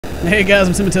Hey guys,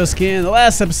 I'm CinnamonToastKen. The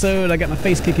last episode, I got my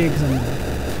face kicked because I'm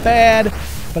bad,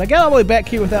 but I got all the way back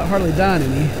here without hardly dying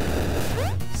any.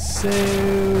 So,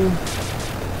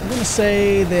 I'm going to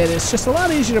say that it's just a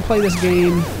lot easier to play this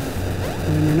game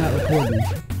when you're not recording.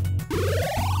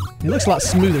 It looks a lot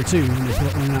smoother too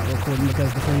when you're not recording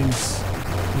because the frames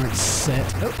aren't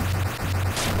set. Oh.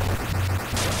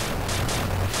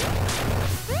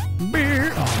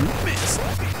 Beer! Oh, missed.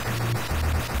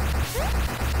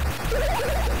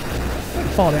 I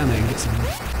can fall down there and get some.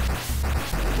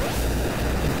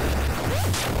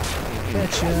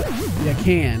 Gotcha. Yeah, I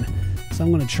can. So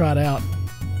I'm going to try it out.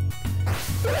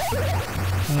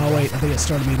 Oh, wait. I think it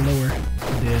started me lower.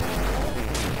 It did.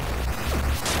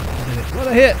 I did it. What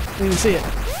a hit! Didn't even see it.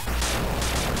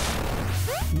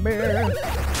 Bear.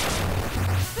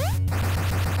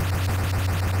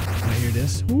 Right, here it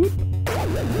is. Whoop.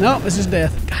 Nope, it's just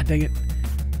death. God dang it.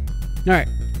 Alright.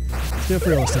 Let's do it for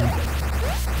real this time.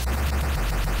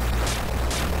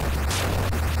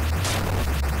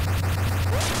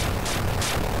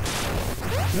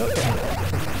 Okay.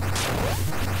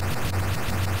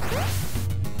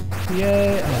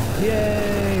 Yay! Oh,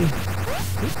 yay!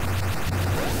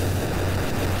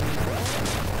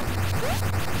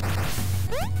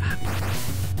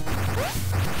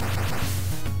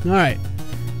 All right,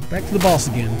 back to the boss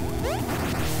again.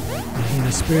 In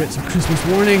the spirits of Christmas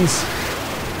warnings.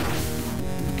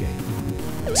 Okay.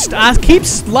 I keep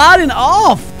sliding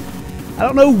off. I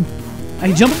don't know.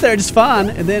 I jump up there just fine,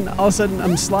 and then all of a sudden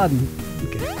I'm sliding.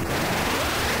 Okay.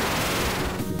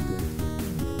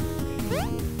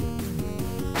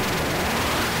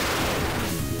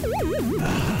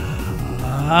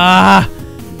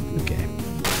 Okay.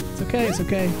 It's okay. It's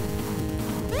okay.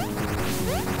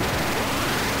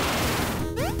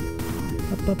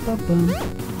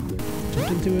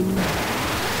 Jumped into him.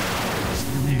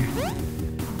 Stand there.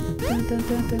 Dun, dun,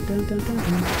 dun, dun, dun, dun, dun,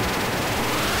 dun.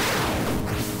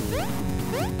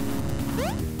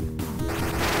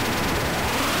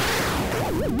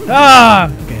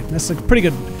 Ah! Okay, that's a pretty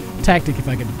good tactic if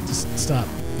I could just stop,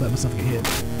 let myself get hit.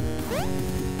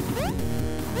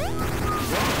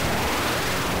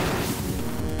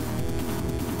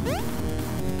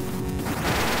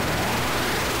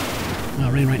 Oh, I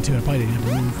ran right into it. I probably didn't have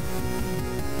to move.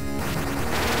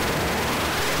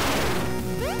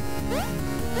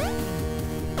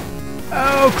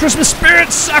 Oh, Christmas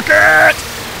spirit, suck it!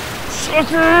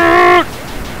 Suck it!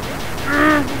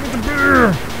 With the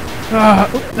beer!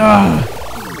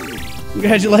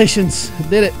 Congratulations, I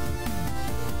did it.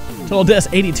 Total deaths,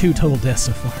 82 total deaths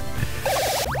so far.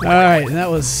 Alright, that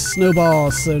was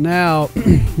snowballs. So now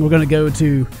we're gonna go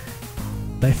to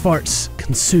the farts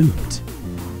consumed.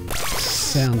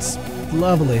 Sounds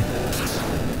lovely.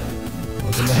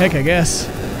 Welcome the heck, I guess.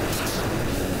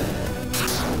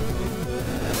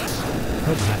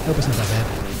 Hope it's not that bad.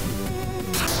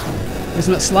 It's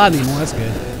not sliding anymore, that's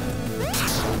good.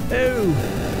 Oh!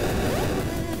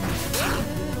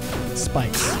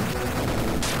 Spikes.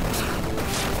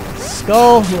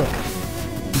 Skull, look.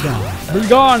 Be gone. Be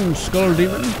gone, skull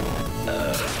demon. What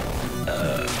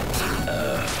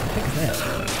the heck is that?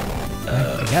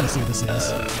 I gotta see what this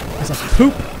is. It's a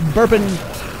poop burping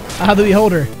out of the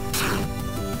beholder.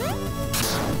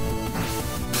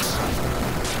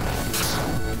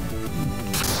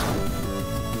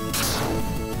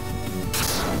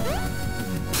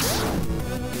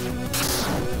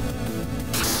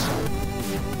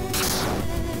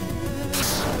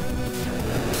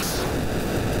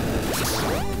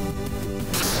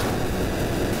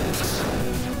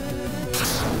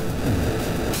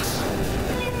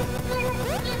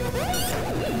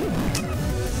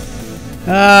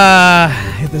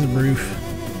 Hit this roof.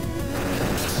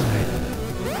 Alright.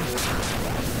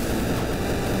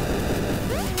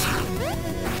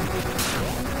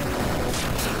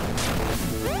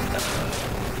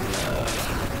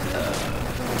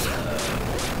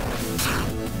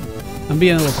 I'm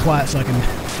being a little quiet so I can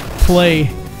play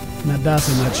and not die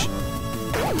so much.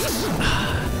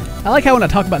 I like how when I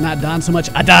talk about not dying so much,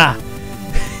 I die.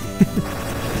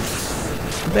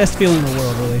 The best feeling in the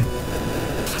world, really.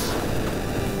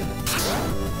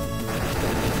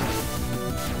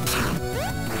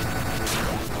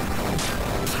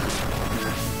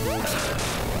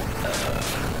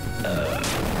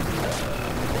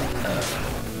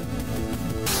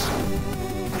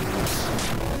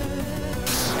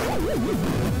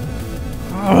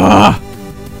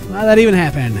 Why'd that even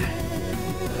happen?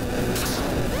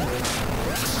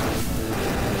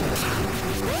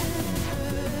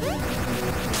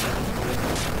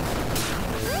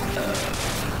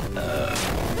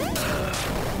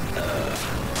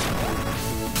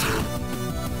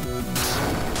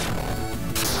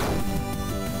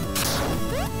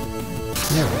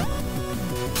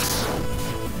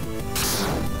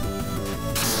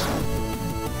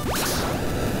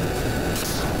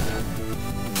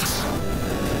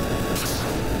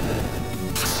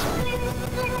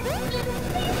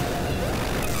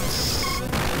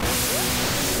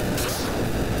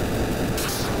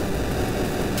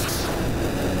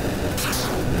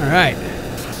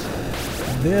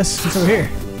 this? What's over here?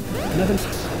 Nothing?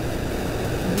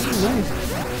 Oh, nice.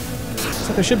 Looks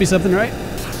like there should be something, right?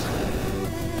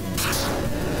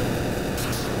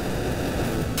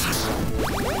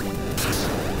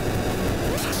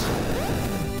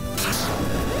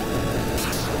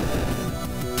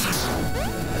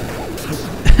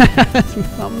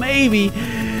 Well, maybe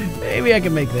I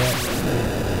can make that.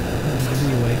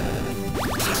 Anyway.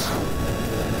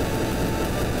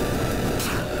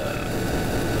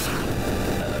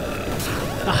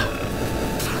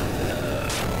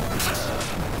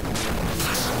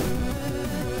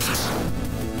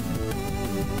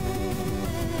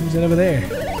 Who's that over there?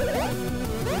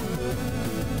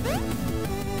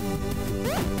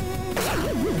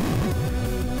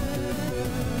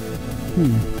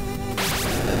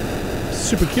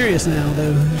 Super curious now,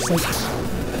 though. There's like a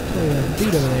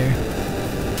dude over there.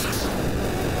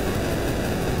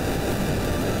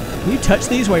 Can you touch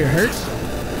these while you're hurt?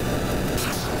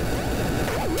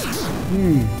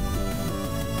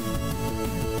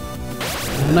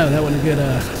 Oh no, that wasn't a good,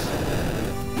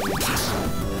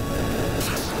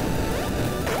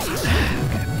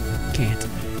 okay.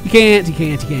 You can't.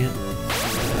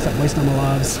 Stop wasting all my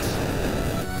lives.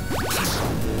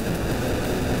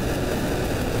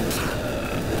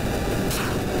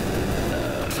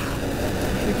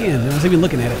 Again, I was even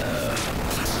looking at it.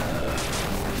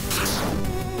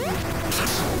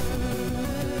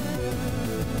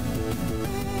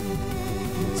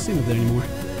 Don't see him up there anymore.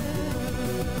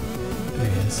 There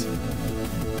he is.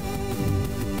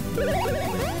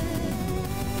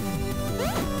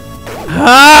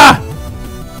 Ah!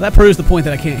 That proves the point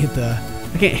that I can't hit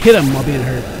him while being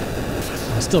hurt.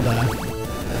 I'll still die.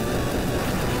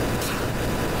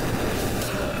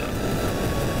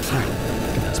 Alright,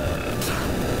 get that spot.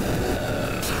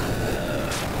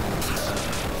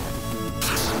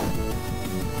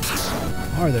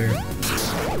 Are there?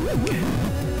 Okay.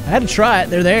 I had to try it.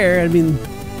 They're there. I mean,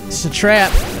 it's a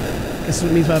trap. Guess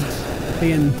what it means by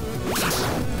being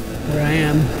where I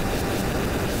am.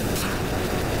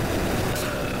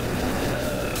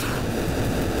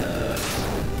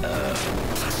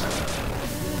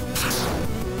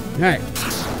 Alright.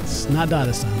 Let's not die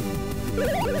this time.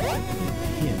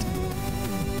 Hit.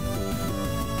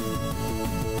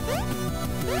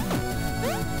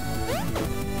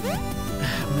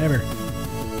 Whatever.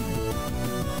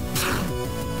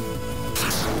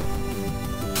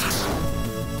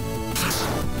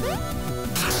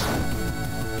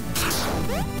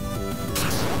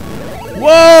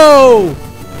 Whoa!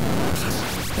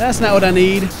 That's not what I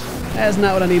need. That's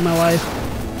not what I need in my life.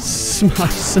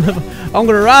 Son of a... I'm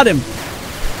gonna ride him.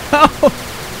 Oh!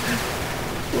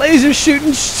 Laser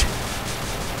shooting.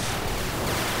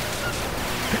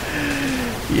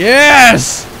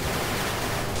 Yes!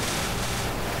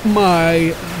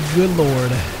 My good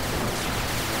lord.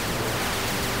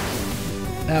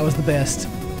 That was the best.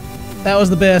 That was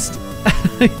the best.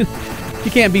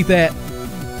 You can't beat that.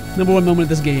 #1 moment of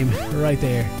this game. Right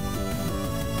there.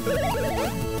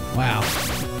 Wow.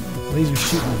 Laser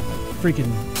shooting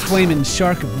freaking flaming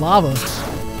shark of lava.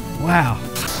 Wow.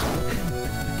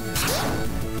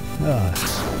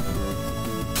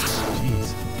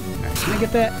 Jeez. Alright, can I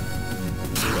get that?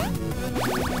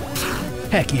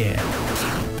 Heck yeah.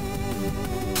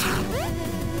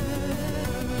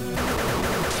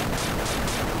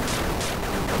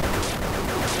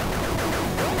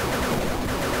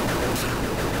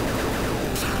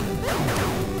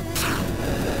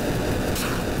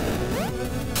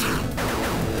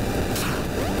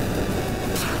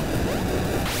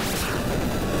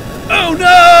 Oh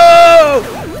no!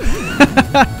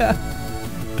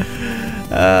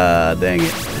 Dang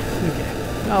it.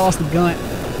 Okay. I lost the gun.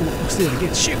 Let's do it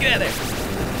again. Shoot, get out of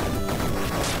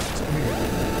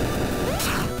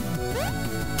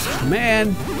there.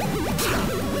 Man.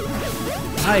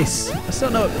 Nice. I still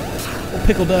don't know what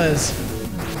pickle does.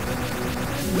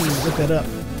 Look that up.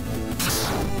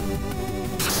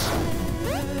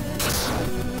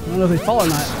 I don't know if they fall or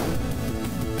not.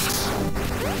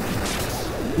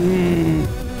 I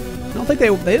don't think they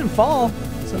didn't fall,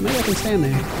 so maybe I can stand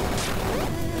there.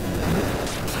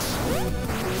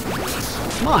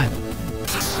 Come on.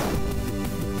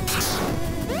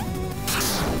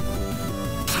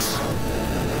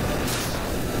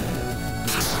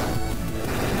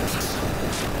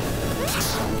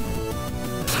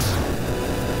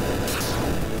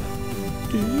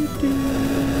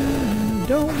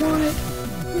 Don't want it.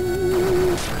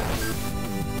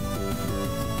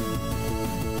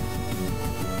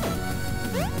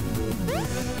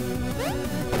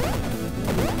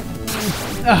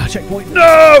 Ah, checkpoint.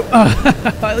 No!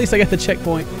 At least I got the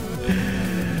checkpoint.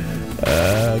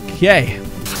 Okay.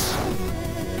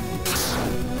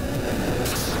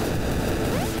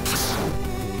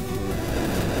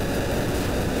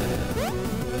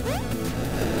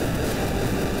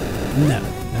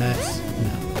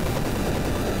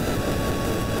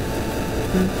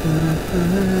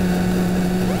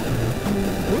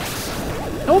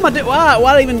 Oh my!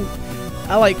 Why even?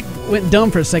 I like went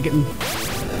dumb for a second.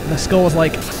 The skull was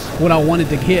like what I wanted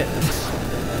to hit.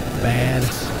 Bad,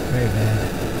 very bad.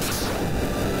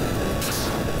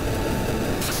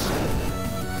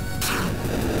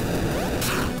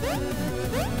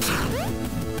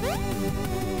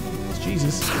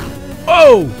 Jesus!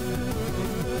 Oh!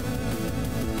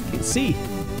 Can't see.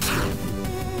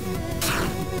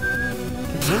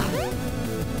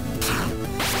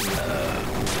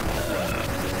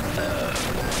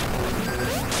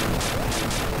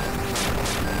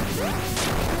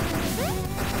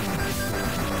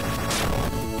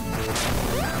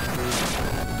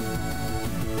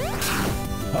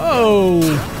 Oh!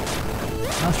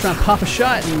 I was trying to pop a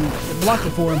shot and it blocked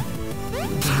it for him.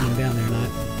 I'm down there or not.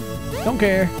 Don't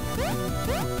care.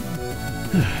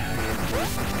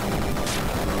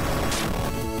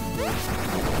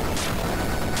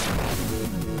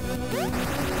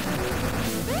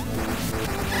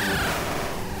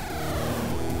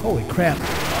 Holy crap.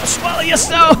 Oh, swallow your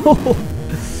soul!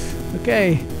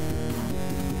 Okay.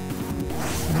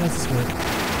 How does this work?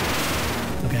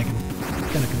 Okay, I can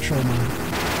kind of control my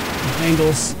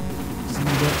angles just a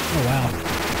little bit. Oh, wow.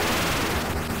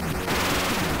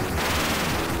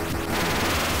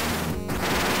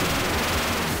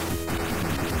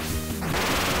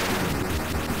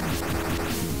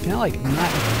 Can I, like, not... Okay,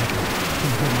 I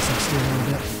can hold myself still a little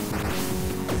bit.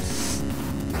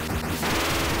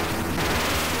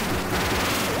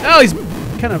 Oh, he's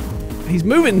kind of... He's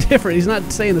moving different. He's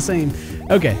not staying the same.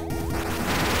 Okay.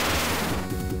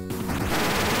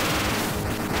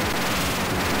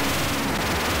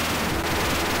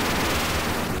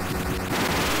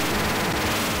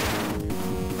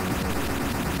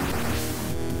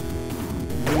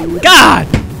 God!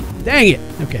 Dang it!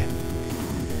 Okay.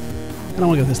 I don't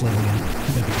want to go this level again. I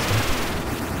gotta beat this guy.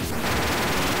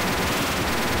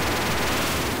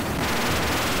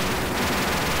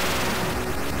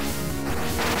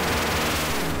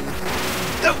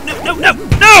 No! No! No! No!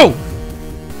 No!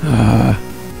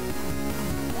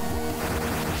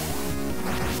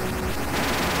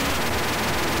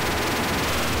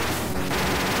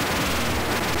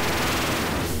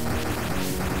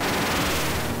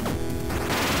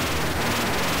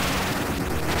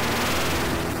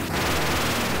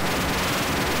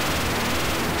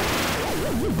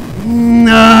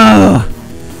 No!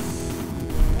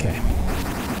 Okay.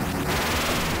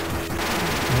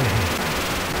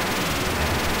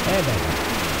 Hey, baby.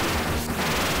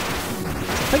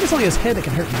 I think it's only his head that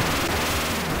can hurt me.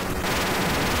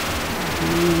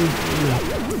 No.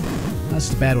 That's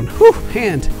just a bad one. Whew!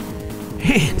 Hand!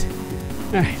 Hand!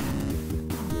 Alright.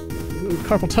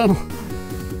 Carpal tunnel.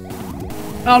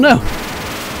 Oh no!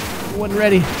 I wasn't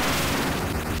ready.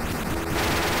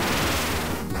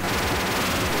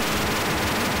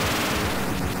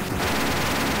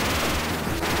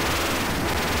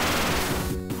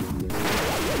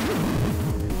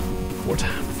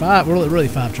 Five, really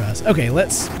 5 tries. Okay,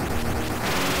 let's...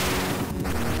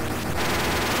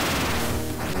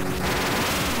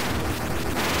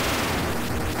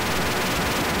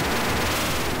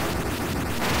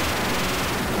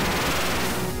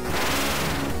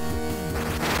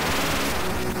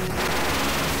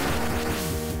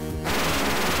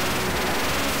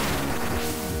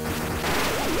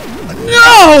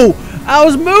 No! I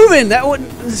was moving! That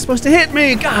wasn't supposed to hit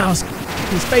me! God, I was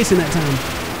in space in that time.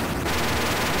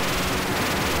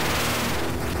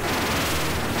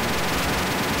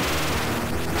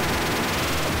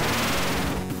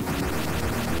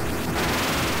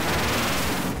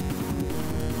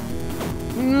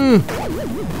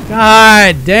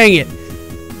 God dang it.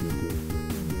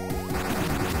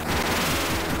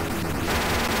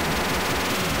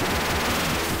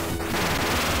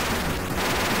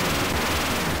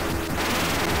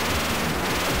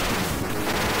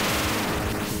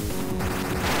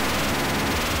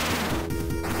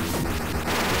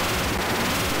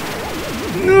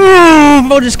 No!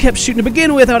 Mo just kept shooting to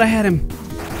begin with. I would have had him.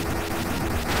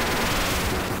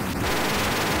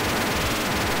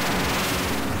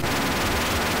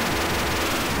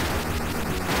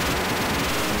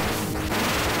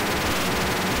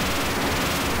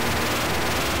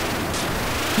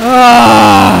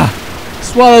 Ah!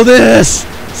 Swallow this!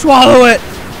 Swallow it!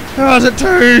 How does it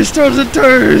taste? How does it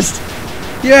taste?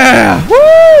 Yeah!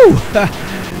 Woo!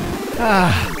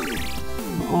 Ah!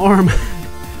 My arm.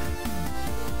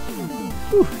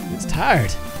 Whew, it's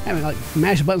tired. I haven't like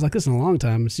mashed buttons like this in a long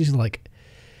time. It's usually like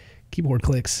keyboard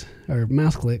clicks or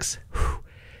mouse clicks.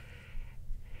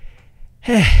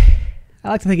 I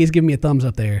like to think he's giving me a thumbs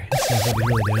up there. That's what he's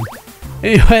really doing.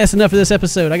 Anyway, that's enough for this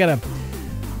episode. I gotta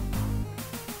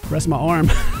rest of my arm.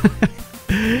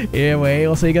 Anyway,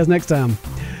 we'll see you guys next time.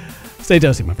 Stay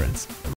toasty, my friends.